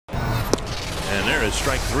there is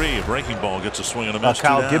strike three. A breaking ball gets a swing and a miss.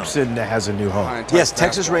 Kyle Gibson has a new home. Yes,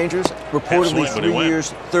 Texas Rangers, reportedly 3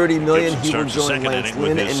 years, $30 million. He will join Lance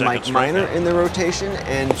Lynn and Mike Minor in the rotation.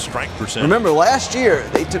 And remember, last year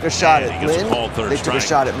they took a shot at Lynn, they took a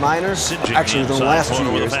shot at Minor. Actually, within the last 2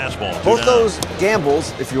 years, both those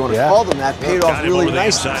gambles, if you want to call them that, paid off really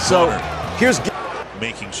nicely. So here's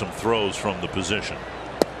making some throws from the position.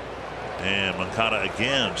 And Moncada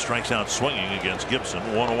again strikes out swinging against Gibson.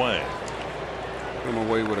 1 away. Put him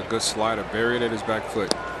away with a good slider, buried at his back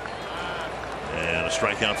foot. And a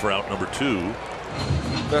strikeout for out number 2.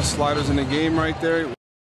 Best sliders in the game right there.